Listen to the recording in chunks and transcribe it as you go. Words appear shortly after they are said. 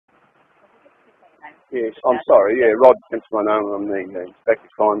Yes, I'm sorry. Yeah, Rod Kemp's my name. I'm the Inspector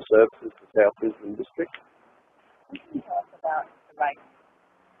of Crime Services for South Brisbane District. What can you tell us about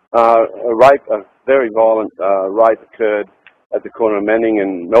the rape? A very violent rape occurred at the corner of Manning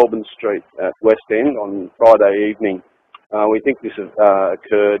and Melbourne Street at West End on Friday evening. We think this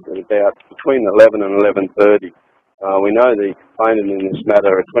occurred at about between 11 and 11:30. We know the complainant in this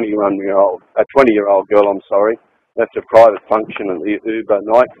matter, a 20-year-old girl. I'm sorry. That's a private function at the Uber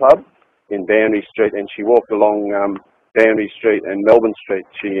nightclub in Boundary Street, and she walked along Boundary Street and Melbourne Street.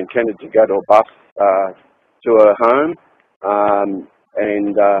 She intended to go to a bus to her home,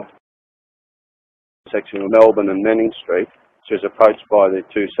 and section of Melbourne and Manning Street. She was approached by the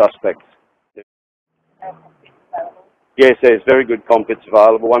two suspects. Yes, there's very good comfits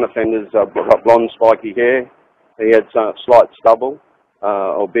available. One offender's got blonde spiky hair. He had some slight stubble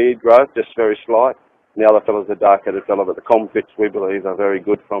or beard growth, just very slight. And the other fellow's a dark-headed fellow, but the comfits, we believe, are very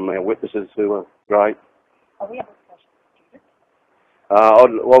good from our witnesses who are great. Are we able to question the student? I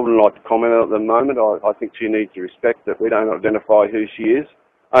wouldn't like to comment on it at the moment. I think she needs to respect that we don't identify who she is,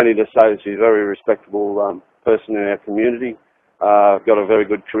 only to say that she's a very respectable person in our community, got a very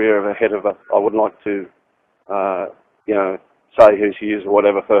good career ahead of her. I wouldn't like to, say who she is or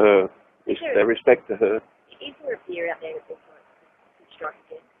whatever for her. Respect to her. Is there a fear out there that this could strike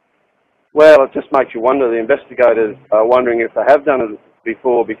again? Well, it just makes you wonder. The investigators are wondering if they have done it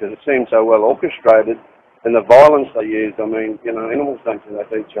before because it seems so well orchestrated, and the violence they used. I mean, animals don't do that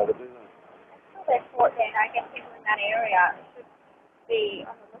to each other, do they? They're caught there, and I guess people in that area should be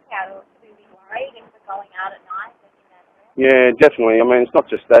on the lookout or should be worried if they're going out at night in that area. Yeah, definitely. I mean, it's not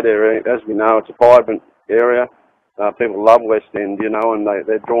just that area. As we know, it's a vibrant area. People love West End, and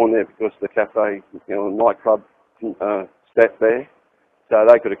they're drawn there because of the cafe, nightclub staff there. So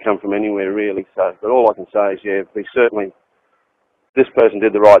they could have come from anywhere, really. So, but all I can say is, this person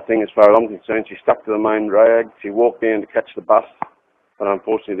did the right thing as far as I'm concerned. She stuck to the main drag. She walked down to catch the bus. But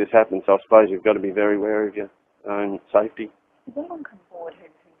unfortunately this happened, so I suppose you've got to be very wary of your own safety. Has anyone come forward who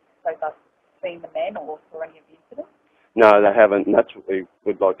so far seen the men or saw any of the incidents? No, they haven't, and that's what we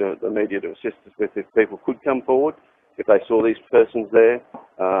would like the media to assist us with. If people could come forward, if they saw these persons there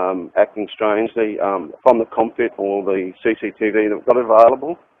acting strangely, from the comfit or the CCTV that we've got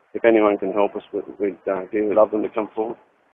available, if anyone can help us, we'd love them to come forward.